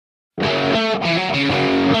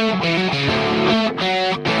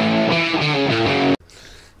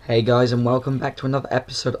Hey guys, and welcome back to another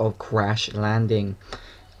episode of Crash Landing.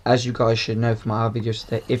 As you guys should know from my other videos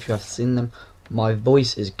today, if you have seen them, my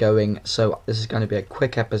voice is going, so this is going to be a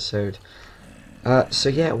quick episode. So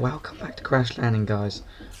yeah, welcome back to Crash Landing, guys.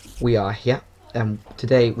 We are here, and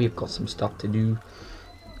today we've got some stuff to do.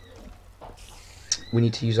 We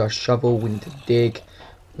need to use our shovel, we need to dig,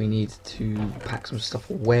 we need to pack some stuff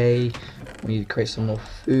away, we need to create some more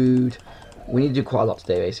food. We need to do quite a lot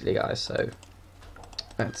today, basically, guys, so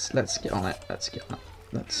let's get on it.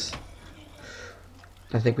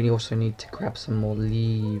 I think we also need to grab some more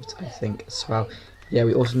leaves, I think, as well. Yeah,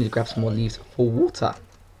 we also need to grab some more leaves for water.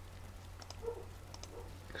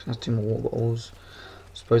 Let's do more water bottles. I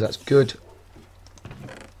suppose that's good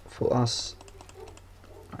for us.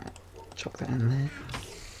 Alright, chuck that in there.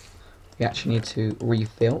 We actually need to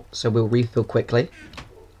refill, so we'll refill quickly.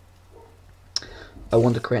 I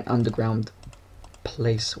want to create an underground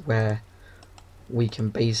place where we can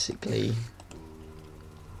basically...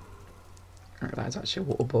 Alright, that's actually a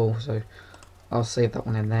water bowl, so I'll save that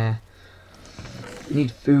one in there. We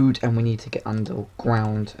need food, and we need to get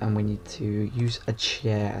underground, and we need to use a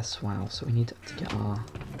chair as well. So we need to get our...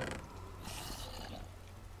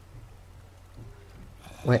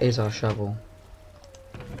 Where is our shovel?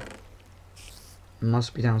 It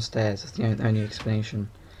must be downstairs. That's the only explanation,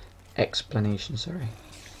 sorry.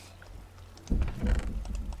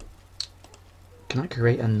 Can I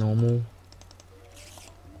create a normal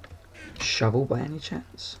shovel by any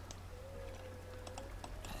chance?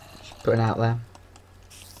 Just put it out there.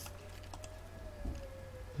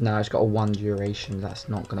 No, it's got a 1 duration. That's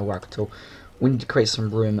not going to work at all. We need to create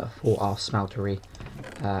some room for our smeltery.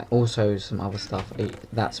 Also some other stuff.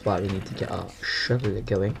 That's why we need to get our shovel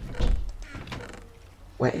going.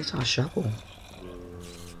 Where is our shovel?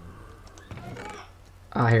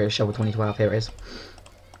 Ah, here it is, shovel 2012. Here it is.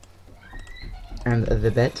 And the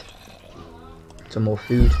bed. Some more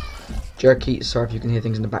food. Jerky, sorry if you can hear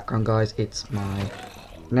things in the background, guys. It's my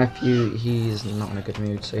nephew. He's not in a good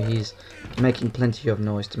mood, so he's making plenty of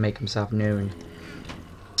noise to make himself known.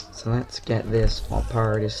 So let's get this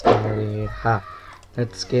party started. Ha!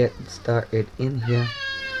 Let's get started in here.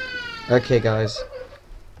 Okay, guys.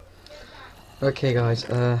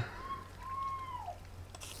 Sorry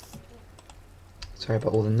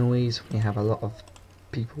about all the noise. We have a lot of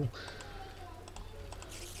people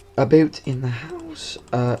about in the house,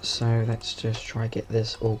 so let's just try get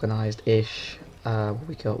this organized-ish.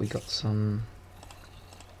 What we got some...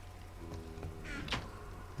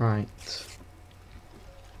 Right.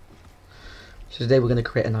 So today we're going to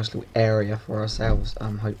create a nice little area for ourselves,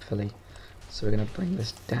 hopefully. So we're going to bring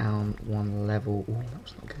this down one level. Ooh, that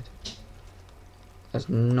was not good. That's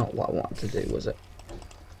not what I wanted to do, was it?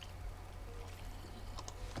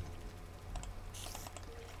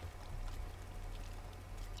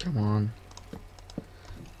 Come on.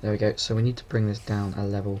 There we go. So we need to bring this down a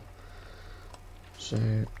level. So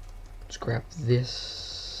let's grab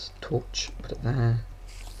this torch, put it there.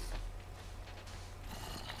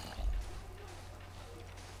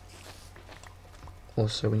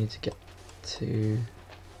 Also, we need to get to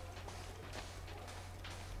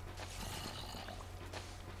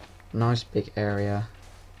nice big area.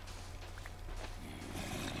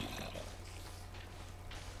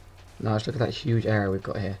 Nice, look at that huge area we've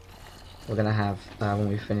got here. We're going to have when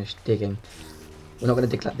we finish digging. We're not going to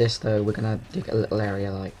dig like this though, we're going to dig a little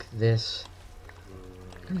area like this.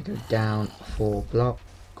 We're going to go down 4 blocks,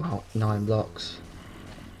 well 9 blocks.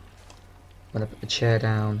 I'm going to put the chair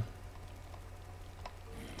down.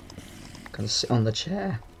 I'm going to sit on the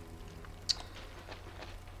chair.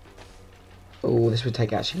 Oh, this would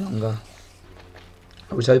take actually longer.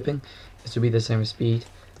 I was hoping this would be the same speed.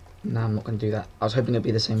 No, I'm not going to do that. I was hoping it would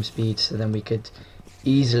be the same speed, so then we could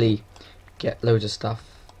easily get loads of stuff,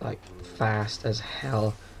 like, fast as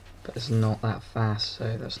hell. But it's not that fast,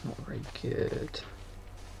 so that's not very good.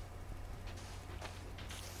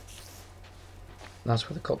 That's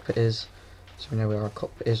where the cockpit is, so we know where our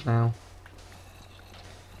cockpit is now.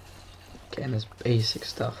 Getting this basic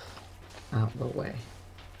stuff out of the way.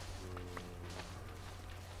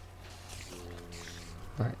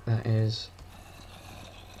 Right, that is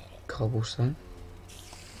cobblestone.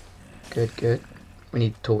 Good. We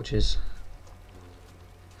need torches.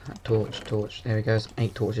 Torch. There we go. Some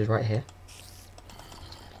 8 torches right here.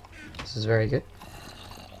 This is very good.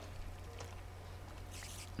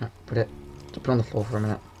 Right, put it on the floor for a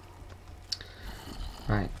minute.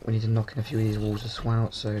 Right, we need to knock in a few of these walls as well.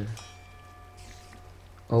 So,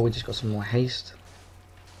 oh, we just got some more haste.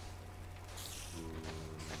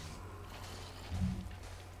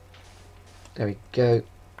 There we go.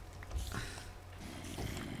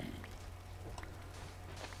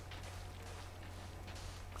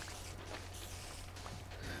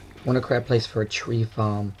 I want to create a place for a tree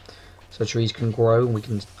farm, so trees can grow and we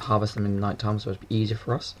can harvest them in night time, so it'll be easier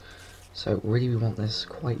for us. So really, we want this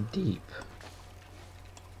quite deep.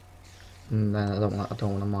 And I don't want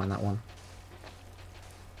to mine that one.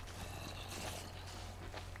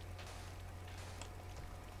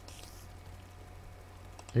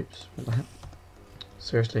 Oops, what the heck?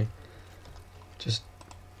 Seriously. Just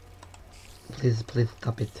please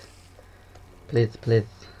stop it. Please. There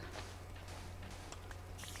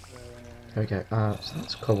we go. So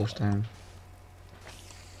that's cobblestone.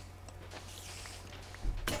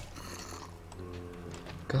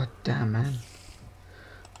 God damn, man.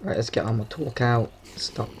 Right, let's get Armor Talk out.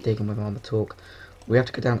 Stop digging with Armor Talk. We have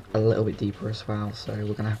to go down a little bit deeper as well, so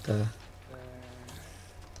we're gonna have to.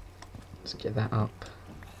 Let's get that up.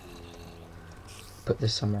 Put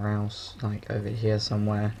this somewhere else, like over here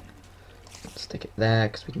somewhere. Stick it there,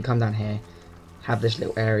 because we can come down here, have this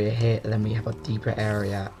little area here, and then we have a deeper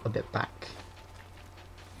area a bit back.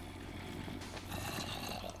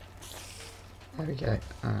 There we go.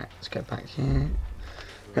 Alright, let's go back here.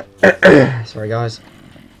 Sorry guys.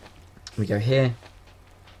 We go here.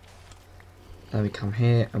 Then we come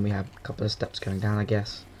here, and we have a couple of steps going down, I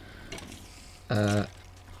guess.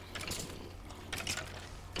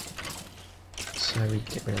 So we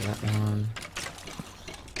get rid of that one.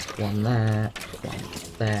 Put one there. Put one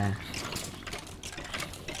there.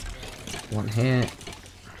 One here.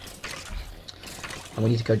 And we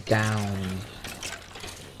need to go down.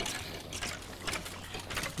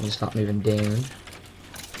 We start moving down.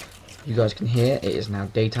 You guys can hear it is now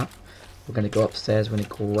daytime. We're going to go upstairs. We're going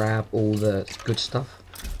to grab all the good stuff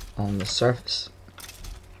on the surface.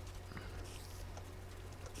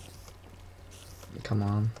 Come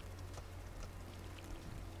on.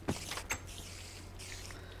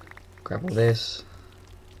 Grab all this.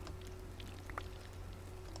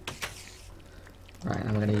 Right,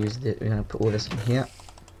 and we're going to use it. We're going to put all this in here.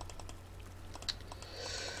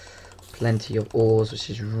 Plenty of ores, which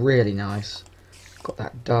is really nice. Got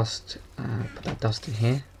that dust. Put that dust in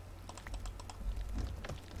here.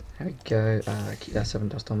 There we go. Keep that 7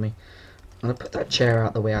 dust on me. I'm going to put that chair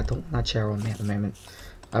out the way. I don't want that chair on me at the moment.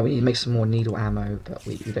 We need to make some more needle ammo, but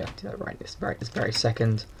we don't have to do that right this very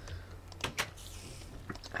second.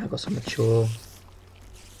 I've got some mature.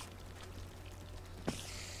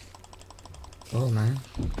 Oh man.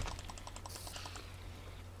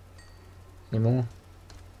 Any more?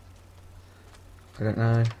 I don't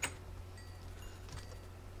know.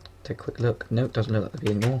 Take a quick look. Nope, doesn't look like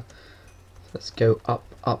there'll be any more. Let's go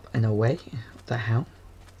up and away. What the hell?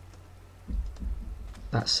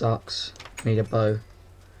 That sucks. Need a bow.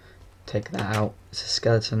 Take that out. It's a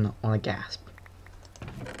skeleton on a gasp.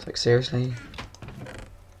 It's like, seriously?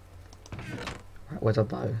 Right, where's our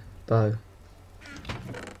bow? Bow.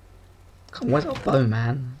 Come on, where's our bow,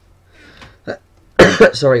 man?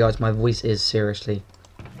 Sorry guys, my voice is seriously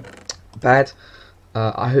bad.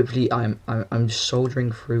 Hopefully I'm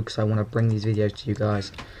soldering through because I want to bring these videos to you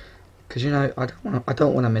guys. Because you know, I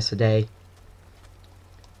don't want to miss a day.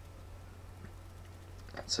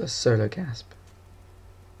 That's a solo gasp.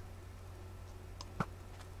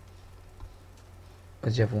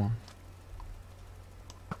 Where's the other one?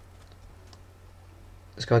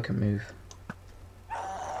 This guy can move.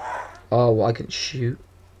 Oh, well, I can shoot.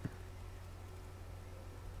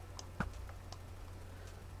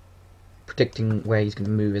 Predicting where he's going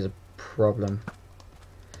to move is a problem.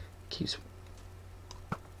 Keeps.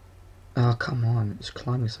 Oh, come on. He's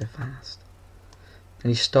climbing so fast. Then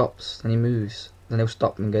he stops. Then he moves. Then he'll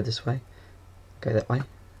stop and go this way. Go that way.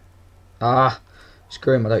 Ah!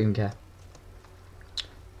 Screw him. I don't even care.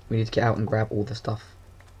 We need to get out and grab all the stuff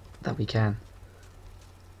that we can.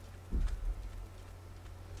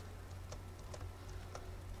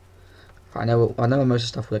 I know most of the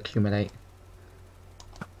stuff will accumulate.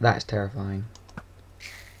 That's terrifying.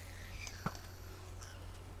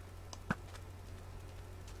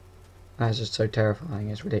 That is just so terrifying,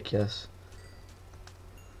 it's ridiculous.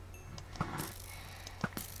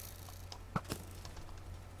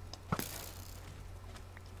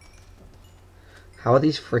 How are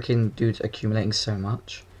these freaking dudes accumulating so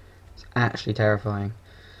much? It's actually terrifying.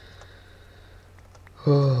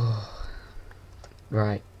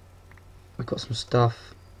 Right. We've got some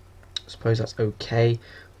stuff. I suppose that's okay.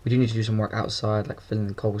 We do need to do some work outside, like filling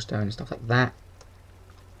the cobblestone and stuff like that.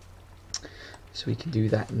 So we can do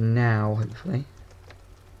that now, hopefully.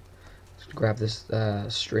 Just grab this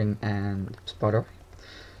string and spider eye.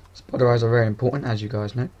 Spider eyes are very important, as you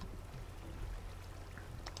guys know.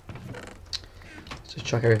 Let's just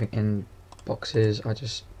chuck everything in boxes. I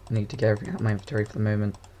just need to get everything out of my inventory for the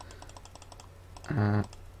moment. I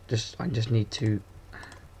just need to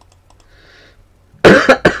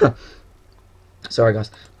Sorry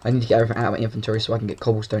guys, I need to get everything out of my inventory so I can get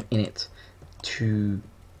cobblestone in it to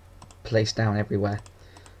place down everywhere.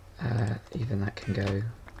 Even that can go,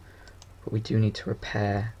 but we do need to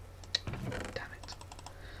repair. Damn it!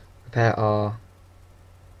 Repair our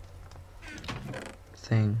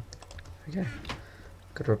thing. There we go.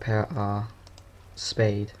 Got to repair our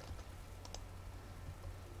spade.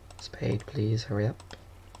 Spade, please hurry up.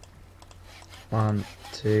 1,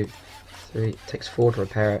 2, 3. It takes 4 to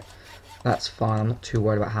repair it. That's fine. I'm not too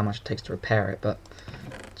worried about how much it takes to repair it, but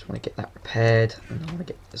I just want to get that repaired, and I want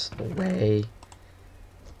to get this away.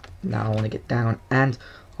 Now I want to get down, and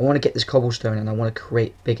I want to get this cobblestone, and I want to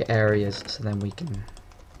create bigger areas, so then we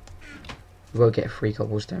won't get 3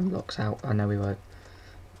 cobblestone blocks out. I know we won't,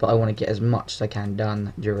 but I want to get as much as I can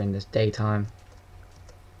done during this daytime.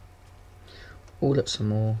 Oh, look, some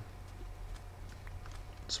more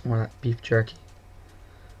of that beef jerky.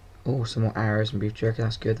 Oh, some more arrows and beef jerky.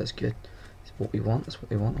 That's good. That's good. That's what we want. That's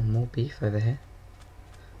what we want. And more beef over here,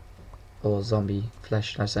 or zombie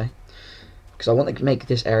flesh, should I say? Because I want to make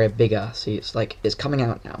this area bigger. See, it's like it's coming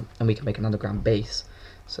out now, and we can make an underground base.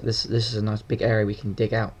 So this is a nice big area we can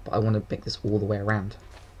dig out. But I want to make this all the way around.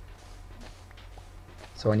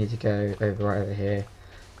 So I need to go over right over here,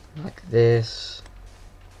 like this.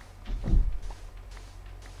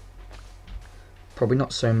 Probably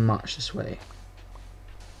not so much this way.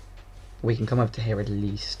 We can come over to here at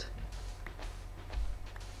least.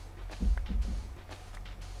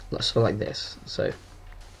 So like this. So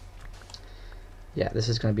yeah, this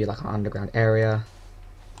is going to be like an underground area.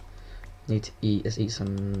 Need to eat. Let's eat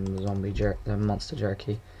some monster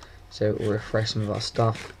jerky. So we'll refresh some of our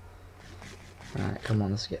stuff. Alright, come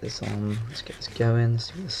on, let's get this on. Let's get this going. Let's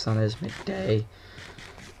see where the sun is. Midday.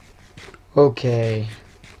 Okay.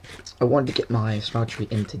 I wanted to get my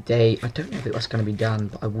smeltery in today. I don't know if it was going to be done,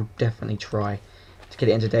 but I will definitely try to get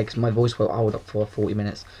it in today, because my voice will hold up for 40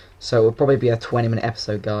 minutes. So it will probably be a 20-minute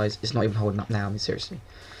episode, guys. It's not even holding up now, I mean, seriously.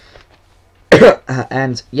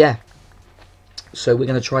 And yeah, so we're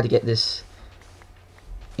going to try to get this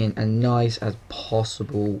in a nice as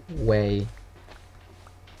possible way,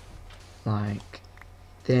 like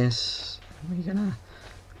this. We're going to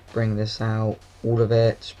bring this out, all of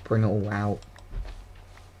it, just bring it all out.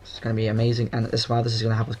 It's going to be amazing, and as well, this is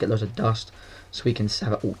going to help us get loads of dust, so we can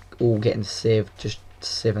have it all getting sieved, just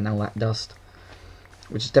sieving all that dust,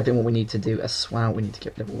 which is definitely what we need to do as well. We need to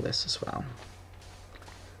get rid of all this as well.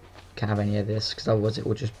 Can't have any of this, because otherwise it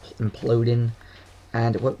will just implode in,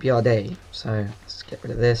 and it won't be our day. So let's get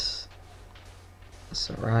rid of this.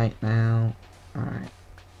 That's alright now. Alright.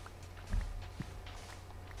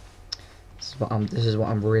 This is what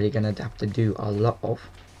I'm really going to have to do a lot of.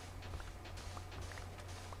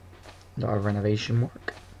 Our renovation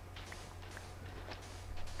work.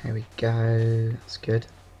 There we go. That's good.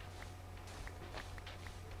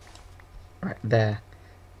 Right there.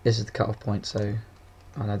 This is the cutoff point. So,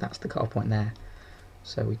 oh no, that's the cutoff point there.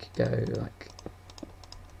 So we could go like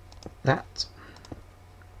that.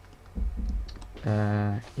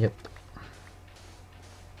 Yep.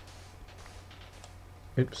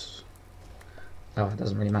 Oops. Oh, it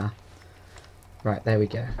doesn't really matter. Right, there we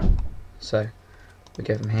go. So we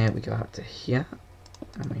go from here, we go out to here,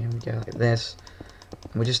 and we go like this,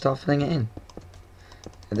 and we just start filling it in.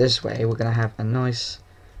 And this way we're going to have a nice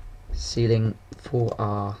ceiling for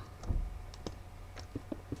our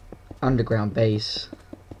underground base,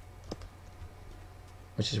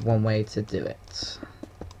 which is one way to do it.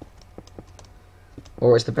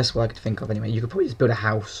 Or it's the best way I could think of anyway. You could probably just build a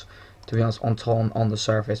house, to be honest, on the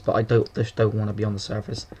surface, but I just don't want to be on the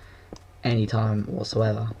surface anytime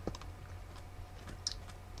whatsoever.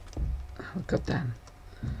 Oh, god damn.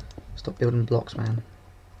 Stop building blocks, man.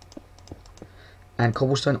 And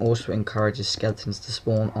cobblestone also encourages skeletons to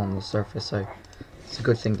spawn on the surface, so it's a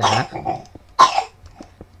good thing to have.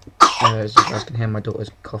 As you guys can hear, my daughter's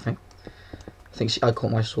coughing. I think I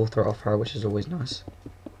caught my sore throat off her, which is always nice.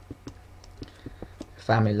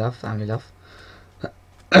 Family love, family love.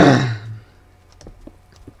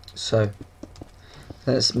 So,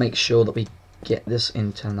 let's make sure that we get this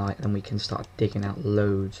in tonight, and we can start digging out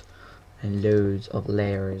loads and loads of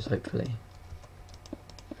layers, hopefully.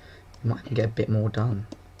 We might even get a bit more done.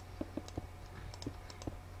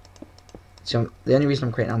 So the only reason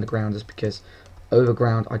I'm creating underground is because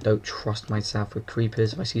overground I don't trust myself with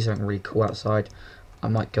creepers. If I see something really cool outside, I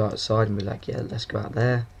might go outside and be like, yeah, let's go out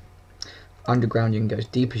there. Underground you can go as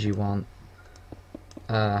deep as you want.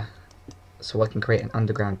 So I can create an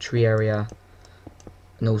underground tree area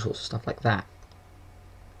and all sorts of stuff like that,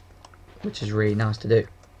 which is really nice to do.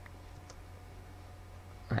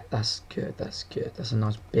 Right, that's good, that's good. That's a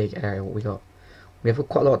nice big area. What we got? We have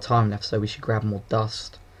quite a lot of time left, so we should grab more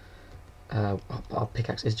dust. Our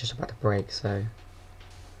pickaxe is just about to break, so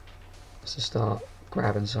let's just start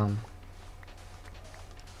grabbing some.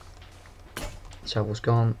 Shovel's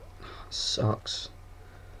gone. Sucks.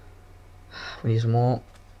 We need some more.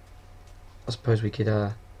 I suppose we could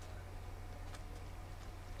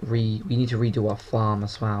we need to redo our farm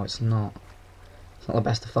as well. It's not the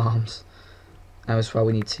best of farms. And as well,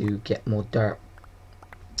 we need to get more dirt.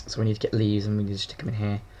 So we need to get leaves, and we need to stick them in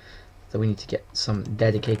here. So we need to get some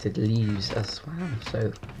dedicated leaves as well.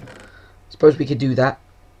 So I suppose we could do that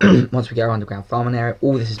once we get our underground farming area.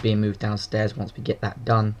 All this is being moved downstairs once we get that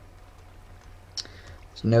done.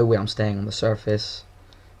 There's no way I'm staying on the surface.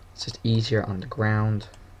 It's just easier underground.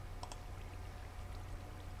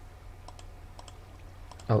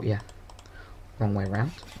 Oh yeah, wrong way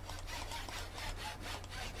around.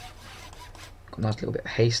 Got a nice little bit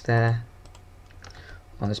of haste there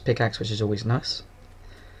on this pickaxe, which is always nice.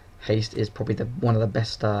 Haste is probably one of the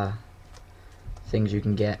best things you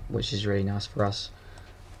can get, which is really nice for us.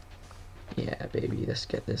 Yeah, baby, let's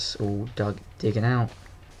get this all digging out.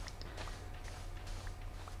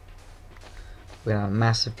 We're gonna have a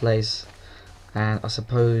massive place, and I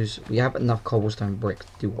suppose we have enough cobblestone bricks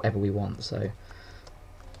to do whatever we want. So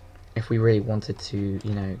if we really wanted to,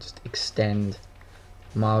 you know, just extend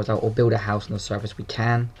miles out or build a house on the surface, we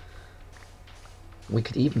can. We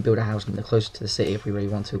could even build a house closer to the city if we really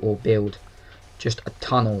want to, or build just a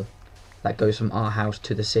tunnel that goes from our house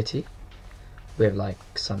to the city with like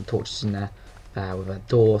some torches in there with a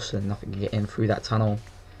door so nothing can get in through that tunnel,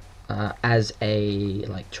 as a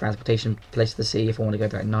like transportation place to the city if I want to go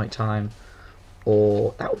there at night time.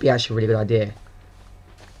 Or that would be actually a really good idea,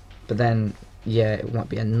 but then yeah, it might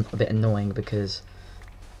be a bit annoying because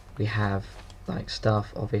we have like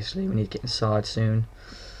stuff. Obviously we need to get inside soon.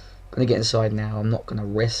 Gonna get inside now. I'm not gonna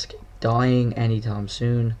risk dying anytime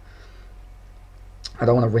soon. I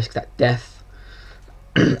don't want to risk that death.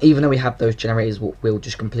 Even though we have those generators, we'll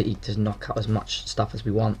just completely just knock out as much stuff as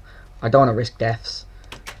we want. I don't want to risk deaths.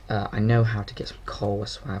 I know how to get some coal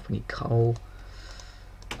as well if we need coal.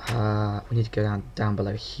 We need to go down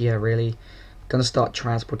below here really. Gonna start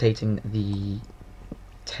transporting the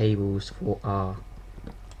tables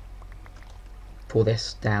for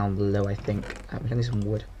this down below, I think. We need some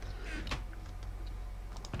wood.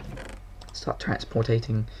 Start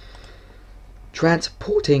transporting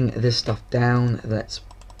this stuff down. Let's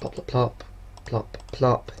plop plop plop plop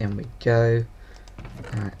plop. In we go.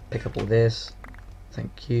 Alright, pick up all this.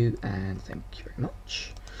 Thank you, and thank you very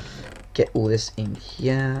much. Get all this in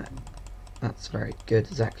here. That's very good,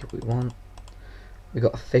 exactly what we want. We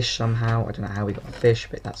got a fish somehow. I don't know how we got a fish,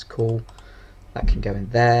 but that's cool. That can go in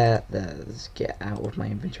there. Let's get out of my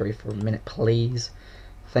inventory for a minute, please.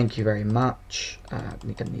 Thank you very much.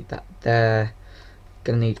 We're gonna need that there.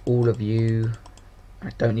 Gonna need all of you.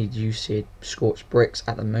 I don't need you seed scorched bricks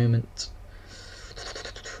at the moment.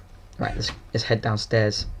 Right, let's head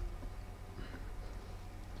downstairs.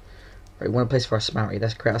 Right, we want a place for our smeltery.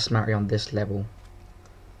 Let's create a smeltery on this level.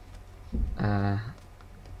 That's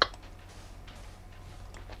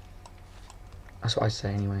what I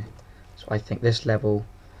say anyway. So I think this level,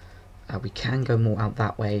 we can go more out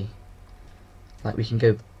that way. Like we can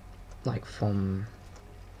go like from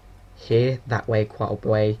here that way quite a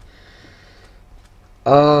way.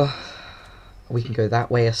 We can go that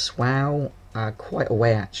way as well, quite a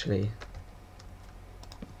way actually.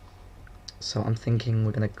 So I'm thinking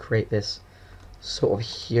we're gonna create this sort of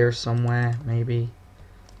here somewhere, maybe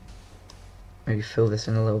fill this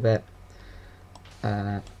in a little bit.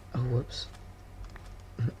 Oh whoops.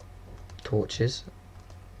 Torches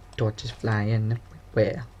flying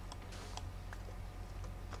everywhere.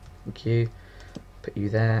 Thank you. Put you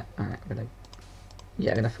there. Alright, I'm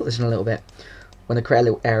gonna fill this in a little bit. I'm gonna create a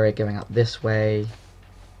little area going up this way.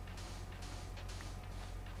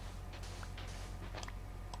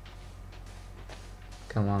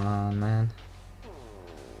 Come on, man.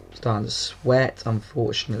 Starting to sweat,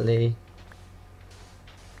 unfortunately.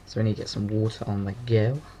 So we need to get some water on the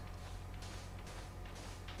go.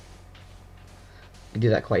 We do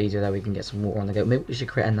that quite easy though. We can get some water on the go. Maybe we should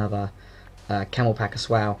create another camel pack as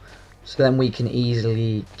well, so then we can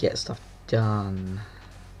easily get stuff done.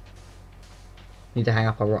 Need to hang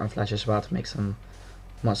up our rotten flesh as well to make some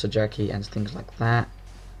monster jerky and things like that.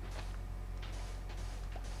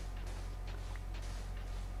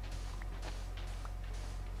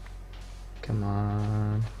 Come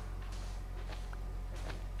on.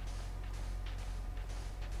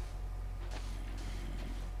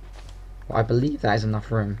 Well, I believe that is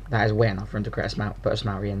enough room. That is way enough room to create put a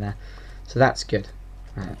smeltery in there. So that's good.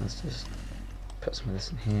 Right, let's just put some of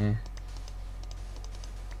this in here.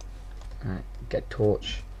 Alright, get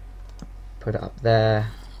torch. Put it up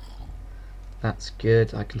there. That's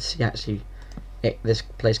good. I can see actually this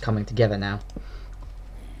place coming together now,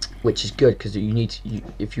 which is good because you need to,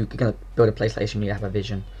 if you're gonna build a place like this, you need to have a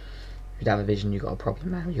vision. If you don't have a vision, you got a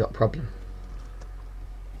problem, man. You got a problem.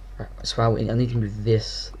 Right, so I need to move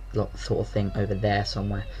this sort of thing over there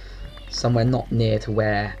somewhere not near to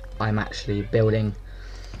where I'm actually building,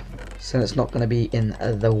 so it's not going to be in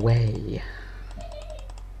the way.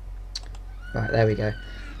 Right, there we go.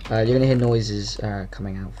 You're going to hear noises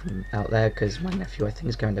coming out from out there because my nephew, I think,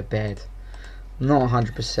 is going to bed. Not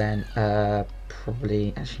 100%.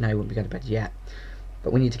 Probably. Actually, no, he won't be going to bed yet.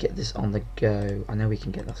 But we need to get this on the go. I know we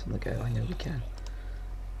can get this on the go. I know we can.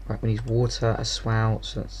 Right, we need water as well.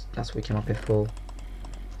 So that's what we came up here for.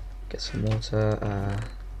 Get some water.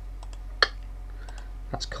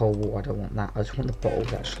 That's cold water. I don't want that. I just want the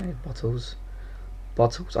bottles, actually. Bottles.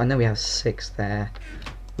 I know we have 6 there.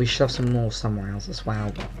 We should have some more somewhere else as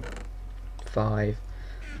well. 5.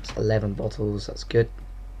 That's 11 bottles. That's good.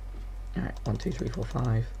 Alright, 1, 2, 3, 4,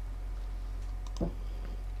 5.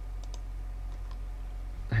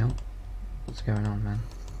 The hell? What's going on, man?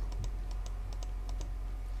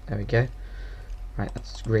 There we go. Right,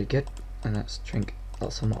 that's really good. And let's drink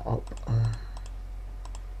some more up.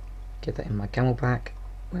 Get that in my camel pack.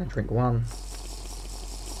 I'm gonna drink 1.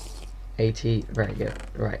 80. Very good.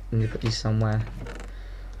 Right, I need to put these somewhere.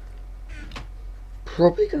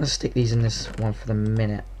 Probably gonna stick these in this one for the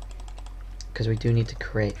minute, because we do need to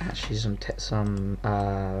create actually some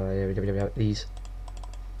these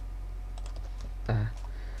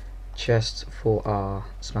chests for our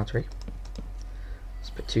smeltery. Let's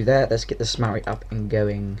put 2 there. Let's get the smeltery up and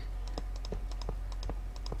going.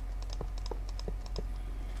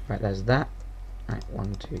 Right, there's that. Right,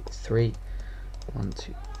 1, 2, 3. 1,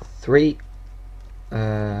 2, 3.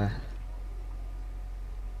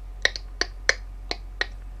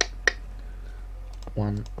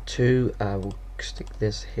 1, 2. We'll stick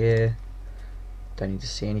this here. Don't need to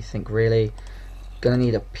see anything really. Gonna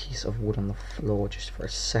need a piece of wood on the floor just for a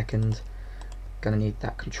second. Gonna need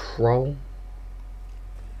that control.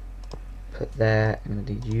 Put there. I'm gonna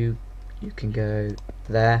need you. You can go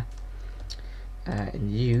there.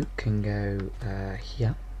 And you can go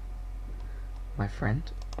here, my friend.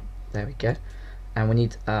 There we go. And we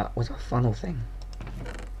need what's our funnel thing?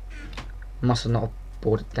 Must have not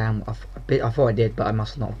brought it down a bit. I thought I did, but I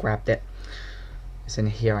must not have grabbed it. It's in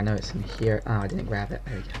here. I know it's in here. Oh, I didn't grab it.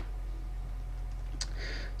 There we go.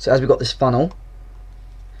 So as we've got this funnel,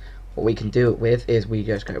 what we can do it with is we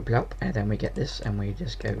just go plop, and then we get this, and we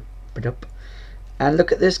just go up. And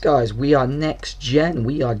look at this, guys. We are next gen.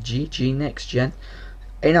 We are GG next gen.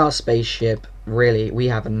 In our spaceship, really, we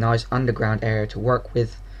have a nice underground area to work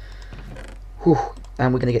with. Whew.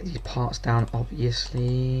 And we're going to get these parts down,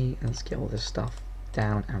 obviously. Let's get all this stuff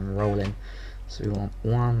down and rolling. So we want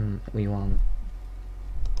 1, we want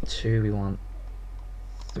 2, we want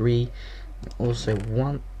 3. We also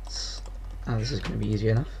want... Oh, this is going to be easy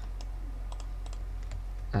enough.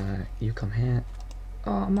 You come here.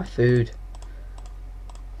 Oh, my food.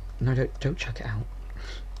 No, don't chuck it out.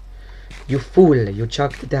 You fool, you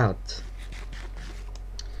chucked it out.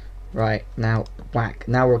 Right, now, whack.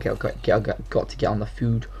 Now we're got to get on the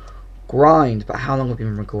food grind. But how long have we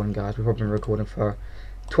been recording, guys? We've probably been recording for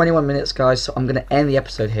 21 minutes, guys. So I'm going to end the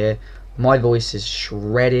episode here. My voice is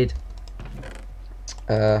shredded.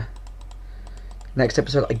 Next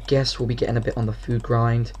episode, I guess we'll be getting a bit on the food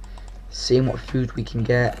grind. Seeing what food we can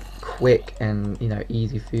get. Quick and, you know,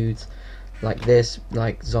 easy foods. Like this,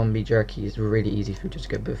 like zombie jerky is really easy food. Just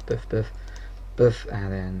go buff, buff, buff, buff,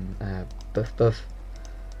 and then buff, buff.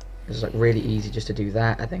 It's like really easy just to do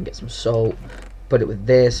that, and then get some salt. Put it with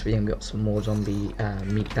this. We even got some more zombie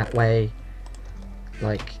meat that way.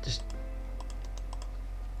 Like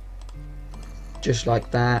just like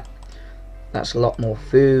that. That's a lot more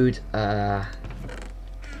food. We've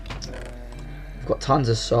got tons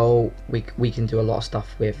of salt. We can do a lot of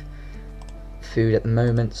stuff with food at the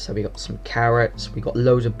moment. So we got some carrots. We got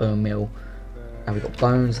loads of bone meal, and we got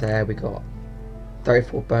bones there. We got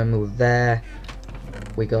 34 bone meal there.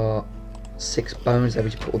 We got 6 bones there. We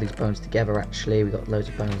just put all these bones together. Actually, we got loads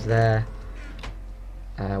of bones there.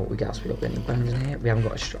 What we got? We got any bones in here? We haven't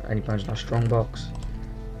got any bones in our strong box.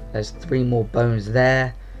 There's 3 more bones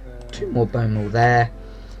there. 2 more bone meal there.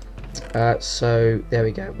 So there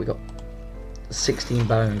we go. We got 16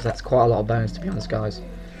 bones. That's quite a lot of bones, to be honest, guys.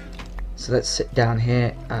 So let's sit down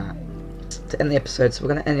here to end the episode. So we're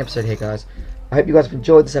going to end the episode here, guys. I hope you guys have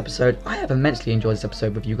enjoyed this episode. I have immensely enjoyed this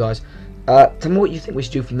episode with you guys. Tell me what you think we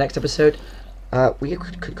should do for the next episode. We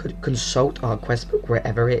could consult our quest book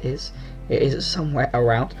wherever it is. It is somewhere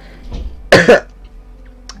around.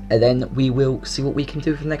 And then we will see what we can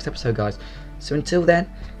do for the next episode, guys. So until then,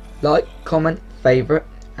 like, comment, favourite,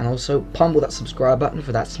 and also pummel that subscribe button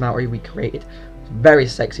for that smeltery we created. Very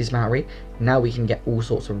sexy smeltery. Now we can get all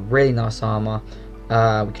sorts of really nice armour.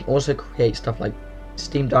 We can also create stuff like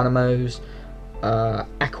steam dynamos,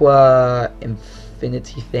 aqua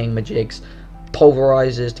infinity thingamajigs,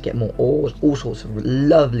 pulverizers to get more ores, all sorts of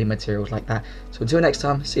lovely materials like that. So until next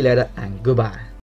time, see you later and goodbye.